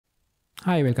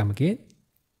Hi, welcome again.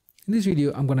 In this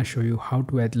video, I'm going to show you how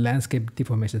to add landscape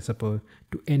deformation support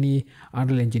to any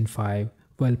UnrealEngine 5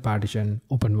 WorldPartition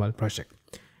OpenWorld project.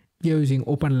 We are using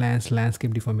OpenLand's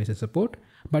landscape deformation support,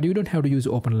 but you don't have to use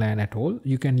OpenLand at all.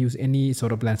 You can use any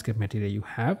sort of landscape material you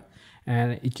have,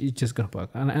 and it's just going to work.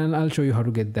 And I'll show you how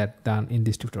to get that done in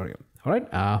this tutorial. All right,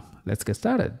 let's get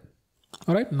started.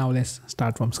 All right, now let's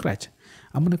start from scratch.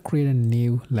 I'm going to create a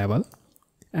new level.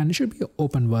 And it should be an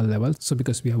open world level. So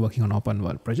because we are working on open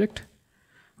world project,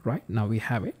 right now we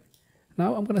have it.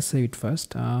 Now I'm going to save it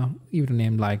first. Give it a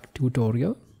name like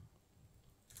tutorial.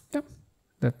 Yep,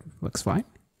 that works fine.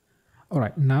 All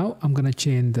right, now I'm going to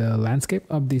change the landscape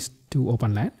of this to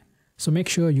OpenLand. So make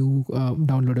sure you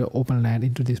download the OpenLand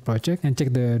into this project and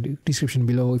check the description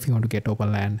below if you want to get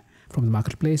OpenLand from the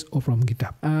marketplace or from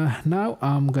GitHub. Now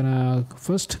I'm going to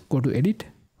first go to edit,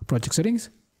 project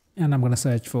settings. And I'm going to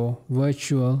search for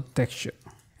virtual texture,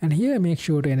 and here make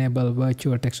sure to enable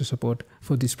virtual texture support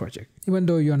for this project. Even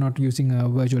though you are not using a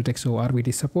virtual texture or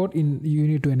RVT support, you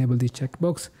need to enable this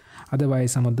checkbox.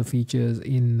 Otherwise, some of the features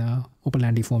in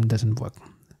OpenLand Deform doesn't work.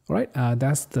 All right,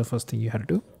 that's the first thing you have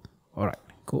to do. All right,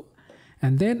 cool.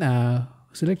 And then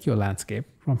select your landscape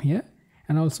from here,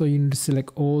 and also you need to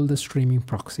select all the streaming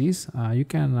proxies. You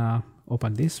can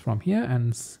open this from here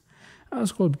and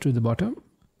scroll to the bottom.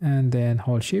 And then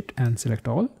hold shift and select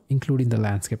all, including the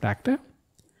landscape actor.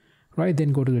 Right,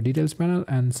 then go to the details panel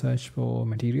and search for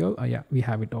material. Yeah, we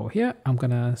have it over here. I'm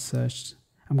gonna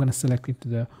select it to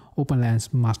the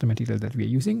OpenLand's master material that we are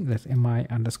using. That's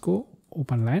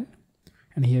mi_OpenLand.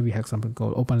 And here we have something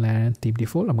called OpenLand theme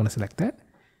default. I'm gonna select that.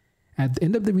 At the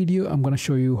end of the video, I'm gonna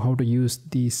show you how to use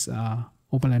this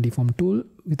OpenLand deform tool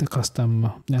with a custom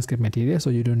landscape material. So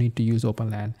you don't need to use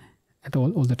OpenLand at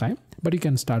all the time, but you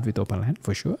can start with OpenLand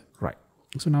for sure. Right,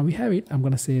 so now we have it. I'm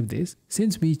going to save this.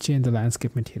 Since we changed the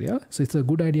landscape material, so it's a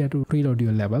good idea to reload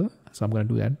your level. So I'm going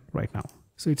to do that right now.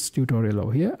 So it's tutorial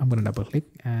over here. I'm going to double click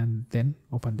and then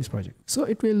open this project. So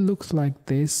it will look like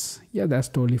this. Yeah, that's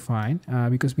totally fine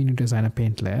because we need to assign a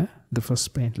paint layer, the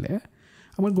first paint layer.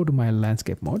 I'm going to go to my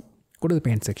landscape mode, go to the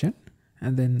paint section,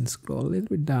 and then scroll a little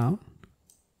bit down.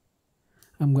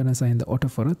 I'm going to assign the auto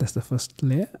furrow, that's the first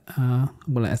layer. I'm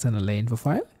going to assign a layer info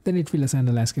file. Then it will assign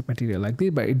the landscape material like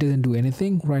this, but it doesn't do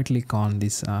anything. Right click on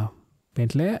this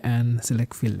paint layer and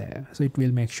select fill layer. So it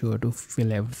will make sure to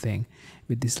fill everything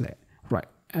with this layer. Right.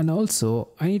 And also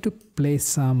I need to place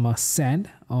some sand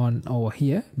on over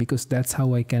here because that's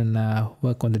how I can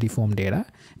work on the deform data,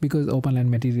 because OpenLand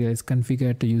material is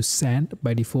configured to use sand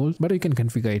by default, but you can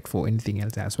configure it for anything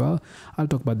else as well. I'll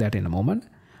talk about that in a moment.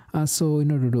 So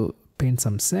in order to paint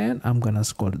some sand, I'm gonna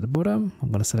scroll to the bottom.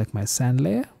 I'm gonna select my sand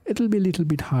layer. It'll be a little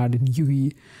bit hard in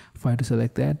UE5 to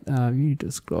select that. You need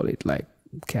to scroll it like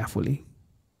carefully.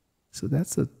 So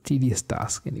that's a tedious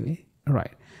task anyway. All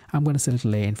right, I'm gonna select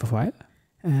layer info file,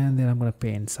 and then I'm gonna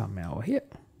paint somewhere over here.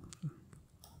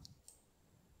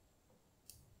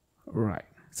 Right,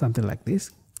 something like this.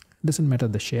 Doesn't matter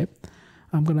the shape.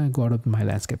 I'm gonna go out of my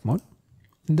landscape mode.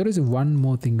 And there is one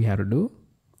more thing we have to do.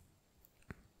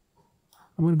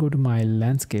 I'm going to go to my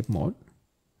landscape mode.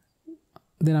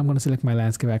 Then I'm going to select my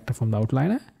landscape actor from the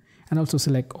outliner and also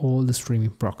select all the streaming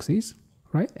proxies,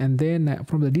 right? And then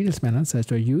from the details panel, search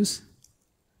for use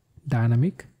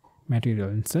dynamic material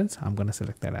instance. I'm going to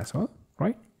select that as well,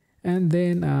 right? And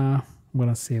then I'm going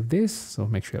to save this. So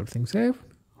make sure everything's saved,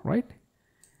 right?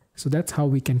 So that's how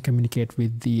we can communicate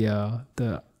with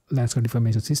the landscape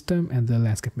deformation system and the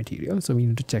landscape material. So we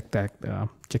need to check that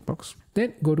checkbox.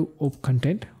 Then go to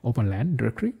content OpenLand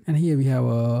directory, and here we have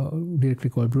a directory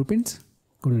called blueprints.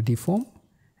 Go to deform,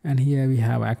 and here we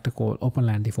have an actor called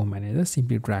OpenLand Deform Manager.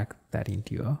 Simply drag that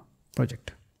into your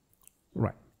project.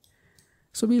 Right.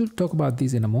 So we'll talk about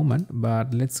this in a moment,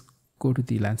 but let's go to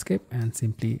the landscape and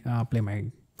simply play my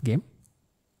game.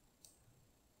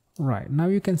 Right, now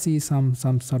you can see some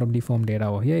sort of deform data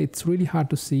over here. It's really hard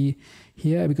to see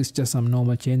here because it's just some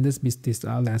normal changes with this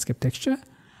landscape texture.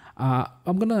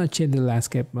 I'm gonna change the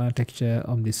landscape texture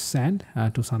on this sand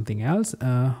to something else,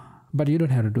 but you don't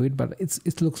have to do it, but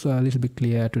it looks a little bit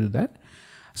clear to do that.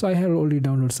 So I have already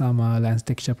downloaded some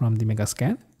landscape texture from the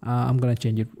Megascan. I'm gonna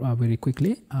change it very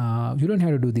quickly. You don't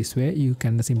have to do this way. You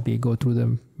can simply go through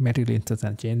the material instance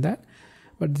and change that,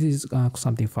 but this is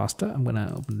something faster. I'm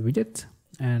gonna open the widget.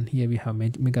 And here we have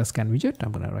Megascan widget.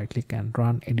 I'm going to right click and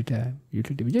run editor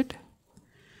utility widget.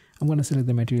 I'm going to select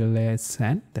the material layer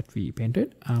sand that we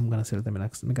painted. I'm going to select the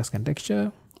Megascan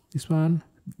texture. This one,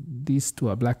 these two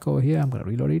are black over here. I'm going to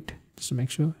reload it just to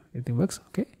make sure everything works.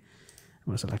 Okay. I'm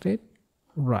going to select it.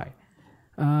 Right.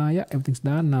 Yeah, everything's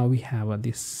done. Now we have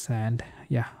this sand.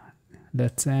 Yeah,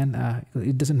 That's and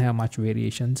it doesn't have much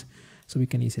variations, so we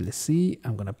can easily see.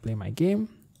 I'm gonna play my game.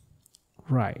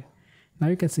 Right now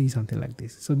you can see something like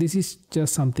this. So this is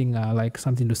just something like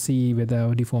something to see whether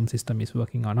our deform system is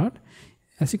working or not.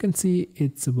 As you can see,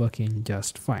 it's working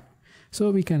just fine.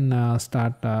 So we can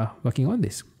start working on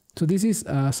this. So this is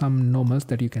some normals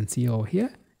that you can see over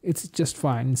here. It's just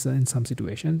fine in some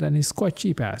situations, and it's quite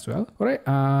cheap as well. All right,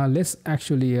 let's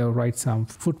actually write some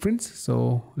footprints.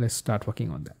 So let's start working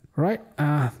on that. All right,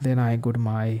 then I go to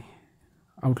my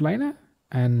outliner,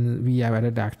 and we have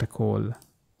added actor called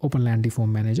OpenLand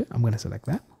Deform Manager. I'm going to select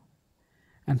that.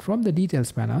 And from the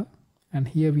details panel, and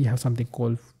here we have something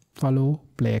called follow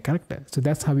player character. So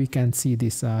that's how we can see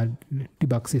this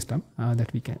debug system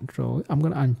that we can draw. I'm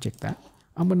going to uncheck that.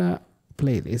 I'm going to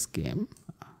play this game.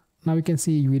 Now we can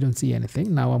see we don't see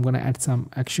anything. Now I'm going to add some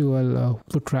actual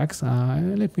foot tracks.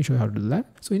 Let me show you how to do that.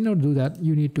 So in order to do that,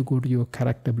 you need to go to your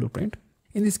character blueprint.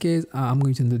 In this case, I'm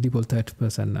going to use the default third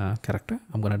person character.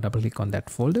 I'm going to double click on that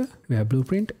folder. We have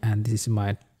blueprint, and this is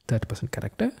my third person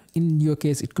character. In your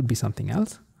case, it could be something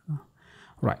else.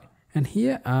 Right. And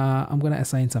here I'm going to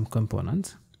assign some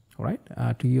components. All right.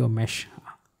 To your mesh.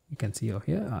 You can see over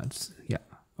here.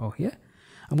 Over here.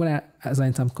 I'm going to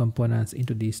assign some components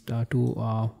into these two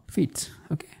feeds.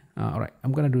 Okay. All right.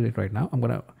 I'm going to do it right now. I'm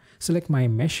going to select my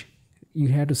mesh. You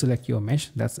have to select your mesh.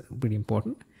 That's pretty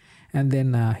important. And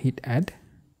then hit add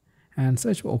and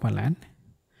search for OpenLand.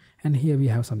 And here we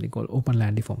have something called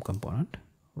OpenLand Deform component.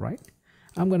 Right.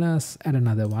 I'm going to add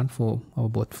another one for our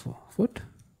both foot.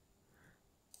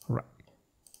 Right.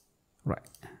 Right.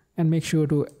 And make sure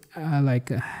to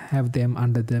have them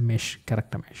under the mesh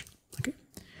character mesh. Okay.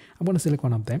 I'm going to select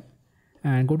one of them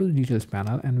and go to the details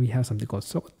panel, and we have something called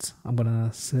sorts. I'm going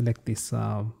to select this.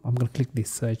 I'm going to click this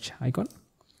search icon,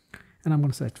 and I'm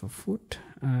going to search for foot,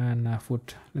 and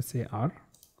foot, let's say R.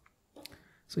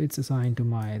 So it's assigned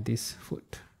to this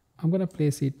foot. I'm going to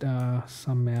place it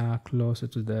somewhere closer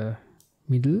to the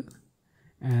middle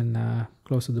and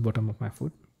close to the bottom of my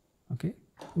foot. Okay.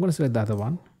 I'm going to select the other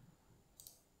one.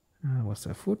 What's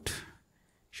the foot?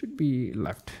 Should be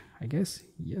left, I guess.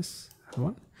 Yes, that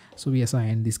one. So we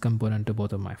assign this component to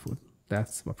both of my foot.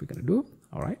 That's what we're going to do.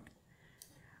 All right.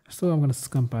 So I'm going to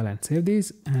compile and save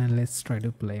this, and let's try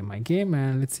to play my game,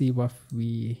 and let's see what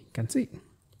we can see.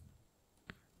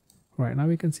 Right now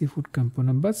we can see foot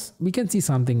component, but we can see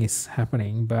something is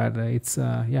happening, but it's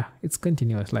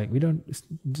continuous. Like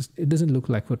it doesn't look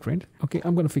like footprint. Okay,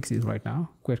 I'm going to fix it right now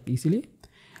quite easily.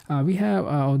 We have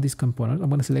all these components. I'm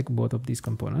going to select both of these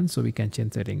components so we can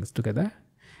change settings together.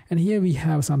 And here we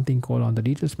have something called on the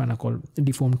details panel called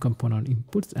deform component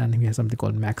inputs, and we have something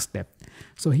called max depth.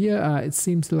 So here it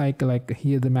seems like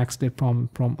here the max depth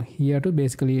from here to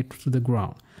basically to the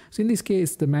ground. So in this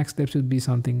case, the max depth should be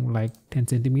something like 10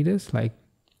 centimeters, like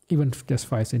even just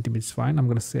 5 centimeters is fine. I'm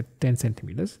going to set 10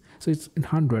 centimeters. So it's in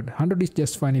 100. 100 is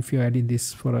just fine if you're adding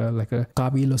this for like a car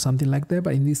wheel or something like that.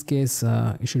 But in this case,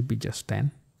 it should be just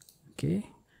 10. Okay.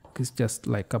 It's just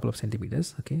like a couple of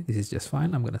centimeters. Okay, this is just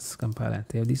fine. I'm going to compile and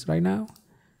save this right now.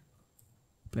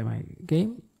 Play my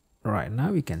game. Right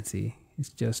now we can see it's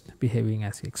just behaving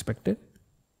as expected.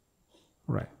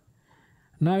 Right.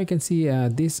 Now you can see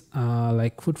this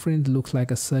like footprint looks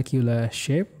like a circular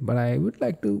shape, but I would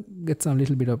like to get some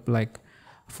little bit of like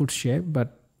foot shape,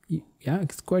 but yeah,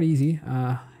 it's quite easy.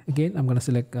 Again, I'm going to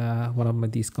select one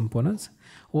of these components.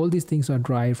 All these things are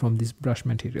derived from this brush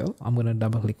material. I'm going to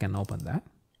double click and open that.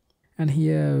 And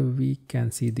here we can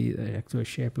see the actual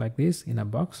shape like this in a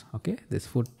box. Okay, this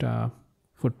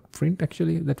footprint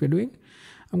actually that we're doing.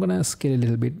 I'm going to scale a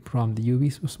little bit from the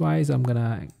UV wise. I'm going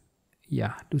to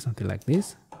do something like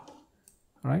this.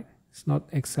 All right, it's not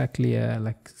exactly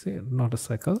like say not a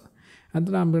circle. And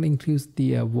then I'm going to increase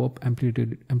the warp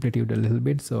amplitude a little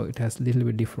bit, so it has a little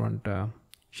bit different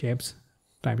shapes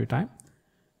time to time.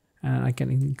 And I can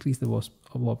increase the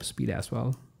warp speed as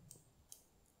well.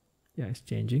 Yeah, it's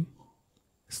changing,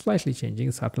 slightly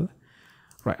changing, subtle.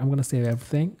 Right, I'm going to save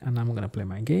everything and I'm going to play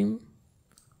my game.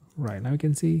 Right, now you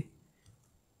can see,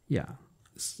 yeah,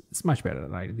 it's much better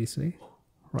right this way.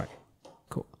 Right,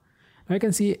 cool. Now you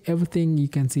can see everything, you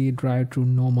can see drive through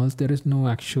normals. There is no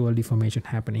actual deformation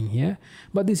happening here,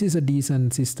 but this is a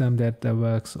decent system that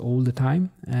works all the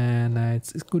time, and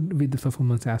it's good with the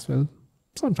performance as well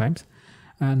sometimes.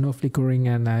 No flickering,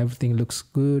 and everything looks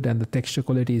good, and the texture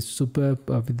quality is superb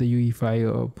with the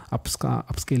UE5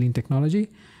 upscaling technology.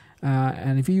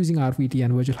 And if you're using RVT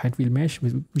and virtual height field mesh,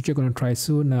 which you're going to try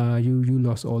soon, you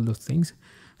lost all those things.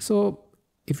 So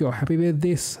if you're happy with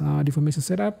this deformation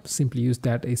setup, simply use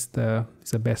that. It's the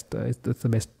best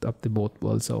of the both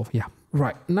worlds. So yeah,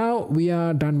 Right, now we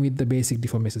are done with the basic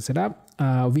deformation setup.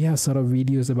 We have sort of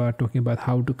videos about talking about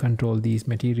how to control these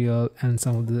material and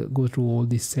some of the go through all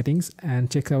these settings,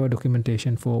 and check our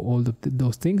documentation for all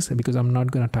those things, because I'm not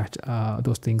going to touch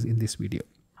those things in this video.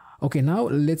 Okay, now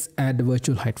let's add the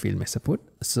virtual height field mesh support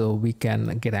so we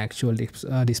can get actual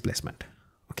displacement.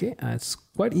 Okay, it's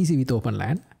quite easy with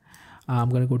OpenLand. I'm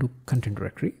going to go to content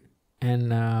directory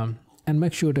and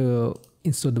make sure to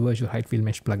install the virtual height field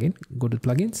mesh plugin. Go to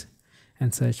plugins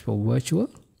and search for virtual,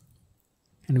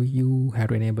 and you have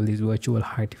to enable this virtual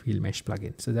height field mesh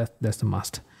plugin. So that's the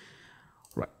must,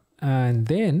 right? And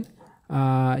then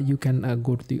you can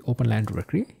go to the OpenLand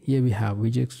directory. Here we have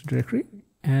widgets directory,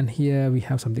 and here we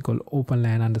have something called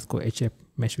OpenLand_HF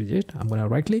mesh widget. I'm going to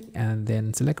right click and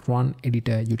then select run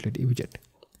editor utility widget,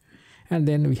 and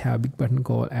then we have a big button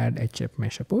called add HF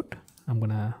mesh support. I'm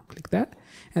gonna click that,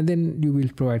 and then you will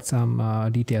provide some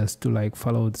details to like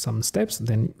follow some steps.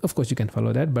 Then of course you can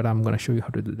follow that, but I'm gonna show you how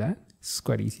to do that. It's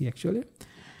quite easy actually.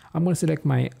 I'm gonna select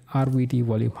my RVT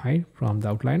volume height from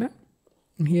the outliner,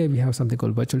 and here we have something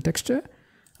called virtual texture.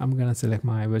 I'm gonna select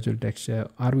my virtual texture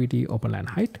RVT OpenLand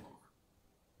height,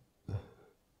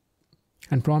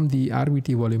 and from the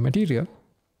RVT volume material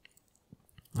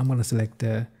I'm gonna select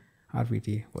the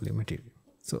RVT volume material.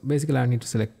 So basically I need to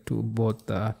select both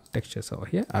the textures over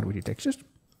here, RVT textures,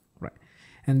 right?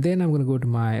 And then I'm going to go to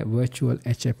my virtual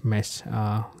HF mesh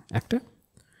actor.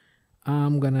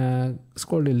 I'm going to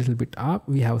scroll a little bit up.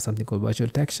 We have something called virtual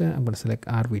texture. I'm going to select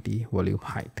RVT volume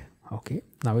height. Okay,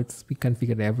 now we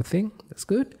configured everything. That's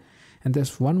good. And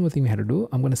there's one more thing we have to do.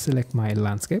 I'm going to select my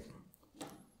landscape,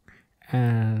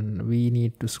 and we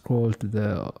need to scroll to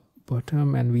the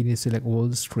bottom, and we need to select all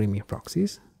the streaming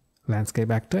proxies, landscape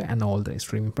actor and all the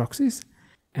streaming proxies,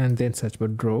 and then search for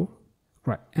draw,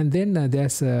 right? And then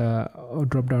there's a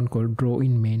drop down called draw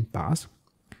in main pass,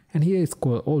 and here it's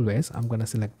called always. I'm gonna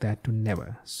select that to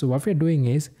never. So what we're doing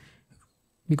is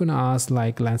we're gonna ask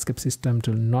like landscape system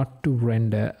to not to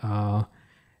render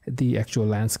the actual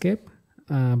landscape,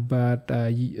 but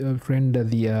render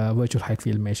the virtual height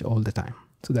field mesh all the time.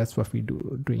 So that's what we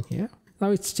doing here.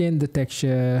 Now it's changed the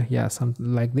texture, yeah,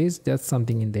 something like this. That's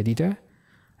something in the editor.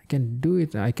 Can do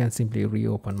it. I can simply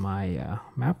reopen my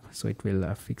map, so it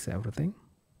will fix everything.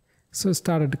 So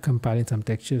started compiling some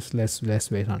textures.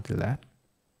 Let's wait until that.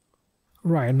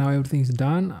 Right, now everything's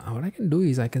done. What I can do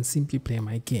is I can simply play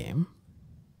my game.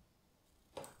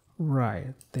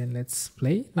 Right, then let's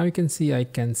play. Now you can see I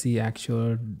can see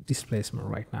actual displacement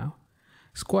right now.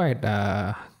 It's quite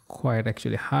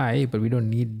actually high, but we don't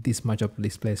need this much of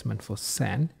displacement for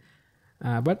sand.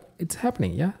 But it's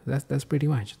happening. Yeah, that's pretty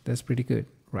much. That's pretty good.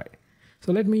 Right,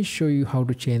 so let me show you how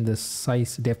to change the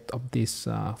size depth of this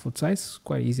foot size.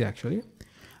 Quite easy actually.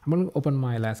 I'm going to open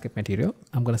my landscape material.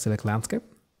 I'm going to select landscape,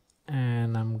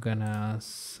 and I'm gonna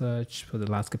search for the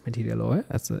landscape material over.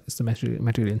 It's the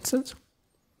material instance.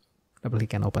 Double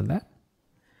click and open that,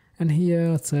 and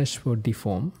here search for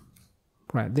deform.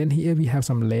 Right, then here we have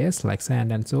some layers like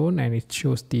sand and so on, and it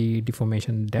shows the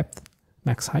deformation depth,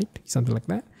 max height, something like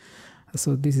that.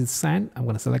 So this is sand. I'm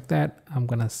gonna select that. I'm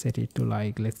gonna set it to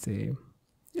like, let's say,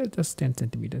 yeah, just 10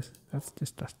 centimeters. That's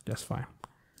just fine.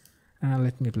 And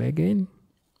let me play again.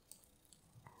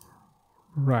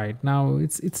 Right, now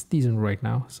it's decent right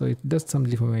now. So it does some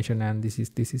deformation, and this is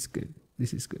good.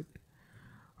 This is good.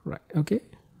 Right, okay,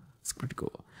 it's pretty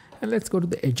cool. And let's go to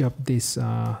the edge of this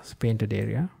painted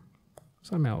area.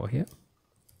 So I'm over here.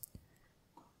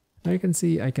 Now you can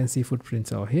see I can see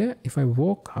footprints over here. If I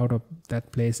walk out of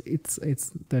that place, it's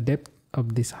the depth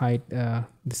of this height,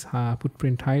 this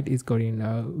footprint height is getting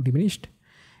diminished.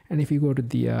 And if you go to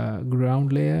the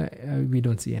ground layer, we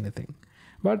don't see anything.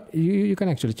 But you can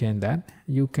actually change that.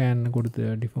 You can go to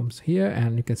the deforms here,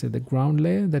 and you can set the ground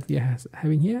layer that we are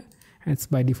having here. And it's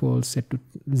by default set to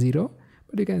 0,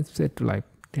 but you can set to like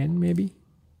 10 maybe.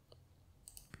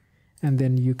 And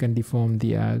then you can deform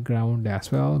the ground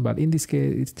as well. But in this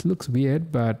case, it looks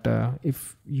weird. But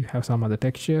if you have some other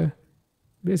texture,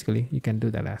 basically you can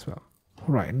do that as well.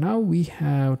 Right, now we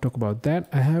have talked about that.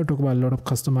 I have talked about a lot of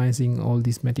customizing all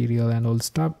this material and all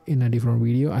stuff in a different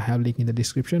video. I have link in the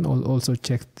description. Also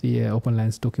check the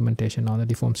OpenLand's documentation on the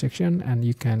deform section, and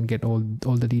you can get all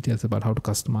the details about how to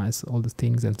customize all the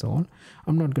things and so on.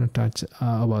 I'm not going to touch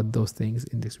about those things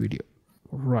in this video.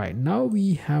 Right, now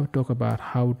we have talked about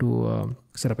how to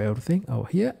set up everything over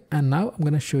here, and now I'm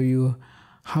going to show you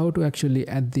how to actually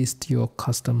add this to your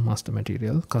custom master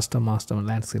material, custom master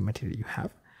landscape material you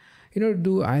have.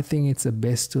 I think it's the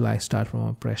best to like start from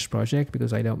a fresh project,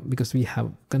 because we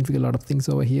have configured a lot of things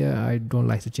over here. I don't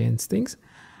like to change things.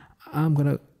 I'm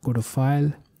gonna go to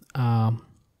file,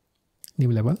 new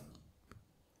level,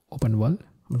 OpenWorld.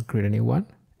 I'm gonna create a new one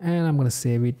and I'm gonna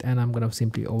save it, and I'm gonna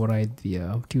simply override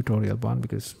the tutorial one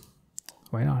because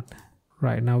why not?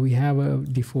 Right, now we have a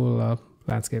default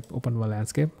landscape, OpenWorld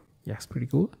landscape. Yes, pretty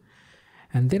cool.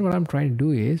 And then what I'm trying to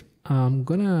do is I'm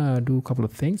gonna do a couple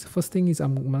of things. First thing is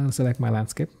I'm gonna select my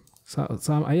landscape. So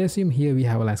I assume here we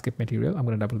have a landscape material. I'm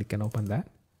gonna double click and open that.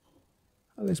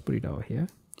 Let's put it over here.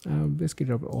 Let's get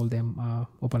rid of all them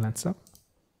OpenLand stuff.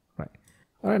 Right.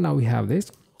 All right, now we have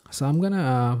this. So I'm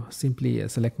gonna simply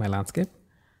select my landscape.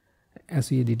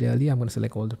 As we did earlier, I'm gonna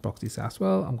select all the proxies as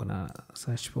well. I'm gonna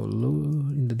search for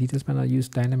in the details panel, use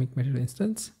dynamic material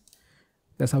instance.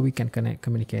 That's how we can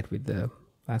communicate with the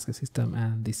landscape system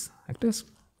and these actors.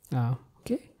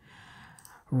 Okay.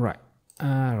 Right.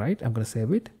 Right. I'm gonna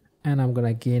save it, and I'm gonna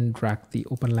again drag the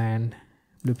OpenLand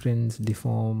blueprints,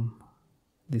 deform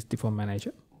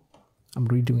manager. I'm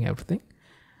redoing everything.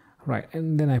 Right,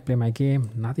 and then I play my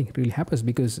game. Nothing really happens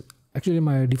because actually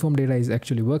my deform data is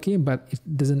actually working, but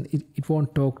it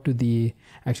won't talk to the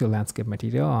actual landscape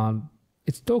material.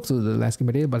 It talks to the landscape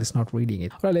material, but it's not reading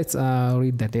it. All right, let's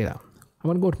read that data. I'm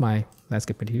gonna go to my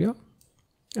landscape material,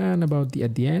 and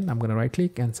at the end, I'm gonna right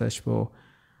click and search for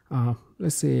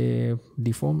let's say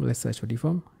deform. Let's search for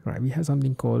deform. Right, we have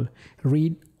something called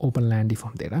read OpenLand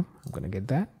deform data. I'm gonna get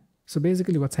that. So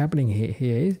basically what's happening here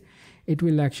is it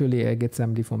will actually get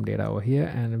some deform data over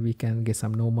here, and we can get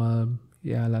some normal,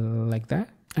 yeah, like that.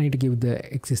 I need to give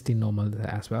the existing normal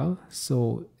as well.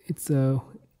 So it's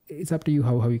up to you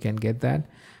how you can get that.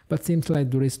 But seems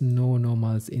like there is no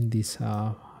normals in this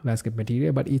landscape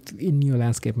material, but in your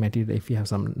landscape material, if you have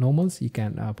some normals, you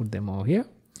can put them over here.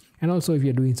 And also if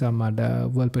you're doing some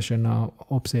WorldPartition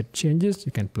offset changes,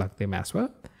 you can plug them as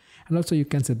well. And also you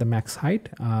can set the max height.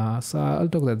 So I'll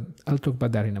talk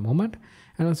about that in a moment.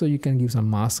 And also you can give some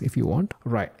mask if you want.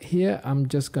 Right here, I'm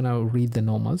just gonna read the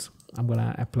normals. I'm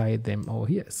gonna apply them over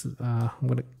here. So, I'm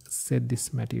gonna set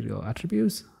this material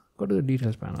attributes. Go to the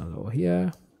details panel over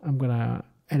here. I'm gonna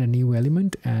add a new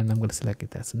element, and I'm gonna select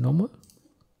it as normal.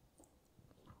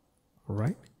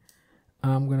 Right.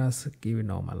 I'm gonna give it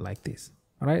normal like this.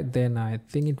 All right. Then I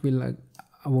think it will.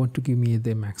 I want to give me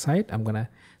the max height.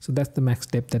 So that's the max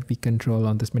depth that we control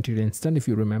on this material instant. If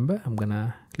you remember, I'm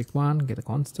gonna click one, get a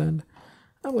constant.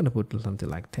 I'm gonna put something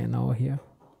like 10 over here.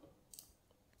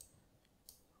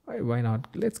 Why not?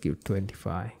 Let's give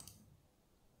 25.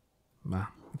 We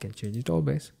can change it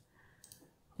always.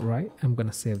 Right, I'm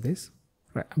gonna save this.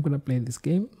 Right, I'm gonna play this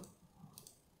game.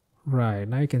 Right,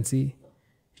 now you can see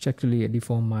it's actually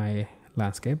deform my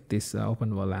landscape, this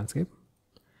OpenWorld landscape.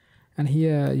 And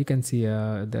here you can see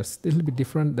there's a little bit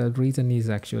different. The reason is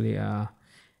actually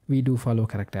we do follow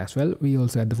character as well. We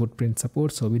also have the footprint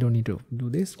support, so we don't need to do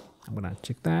this. I'm gonna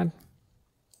check that.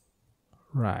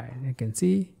 Right, you can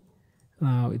see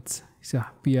now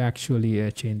we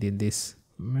actually changing this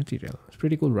material. It's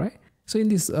pretty cool, right? So in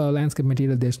this landscape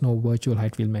material, there's no virtual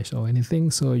HeightField mesh or anything,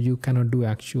 so you cannot do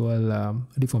actual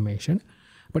deformation.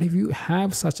 But if you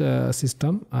have such a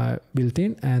system built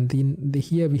in, and then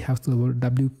here we have the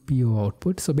WPO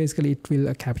output, so basically it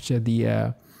will capture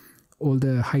the all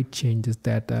the height changes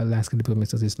that landscape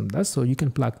deformation system does. So you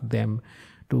can plug them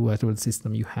to whatever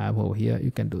system you have over here.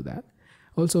 You can do that.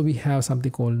 Also, we have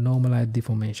something called normalized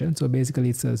deformation. So basically,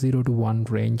 it's a 0 to 1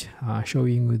 range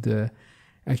showing with the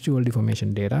actual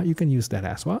deformation data. You can use that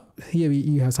as well. Here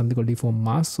you have something called deform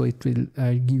mask. So it will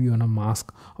give you a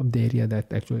mask of the area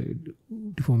that actually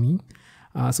deforming.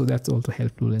 So that's also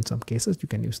helpful in some cases. You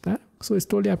can use that. So it's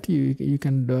totally up to you. You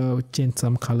can change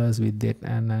some colors with it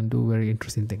and do very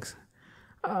interesting things.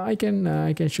 I can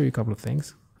show you a couple of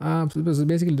things. So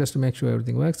basically, just to make sure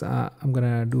everything works, I'm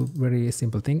gonna do very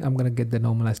simple thing. I'm gonna get the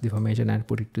normalized deformation and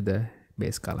put it to the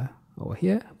base color over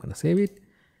here. I'm gonna save it,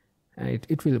 and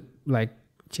it will like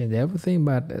change everything,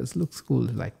 but it looks cool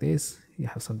like this. You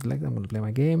have something like that. I'm gonna play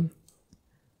my game.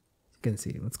 You can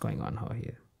see what's going on over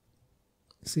here.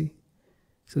 See,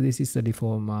 so this is the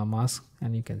deform mask,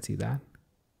 and you can see that.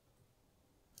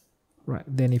 Right,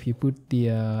 then if you put the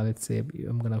let's say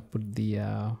I'm gonna put the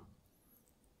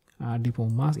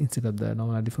deform mask instead of the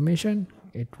normal deformation,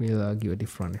 it will give a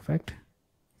different effect.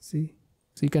 See,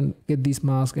 so you can get this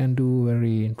mask and do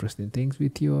very interesting things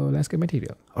with your landscape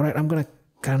material. All right, I'm gonna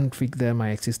configure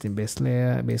my existing base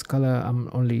layer, base color. I'm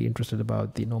only interested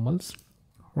about the normals.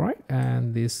 All right,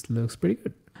 and this looks pretty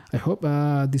good. I hope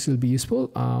this will be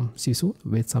useful. See you soon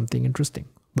with something interesting.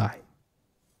 Bye.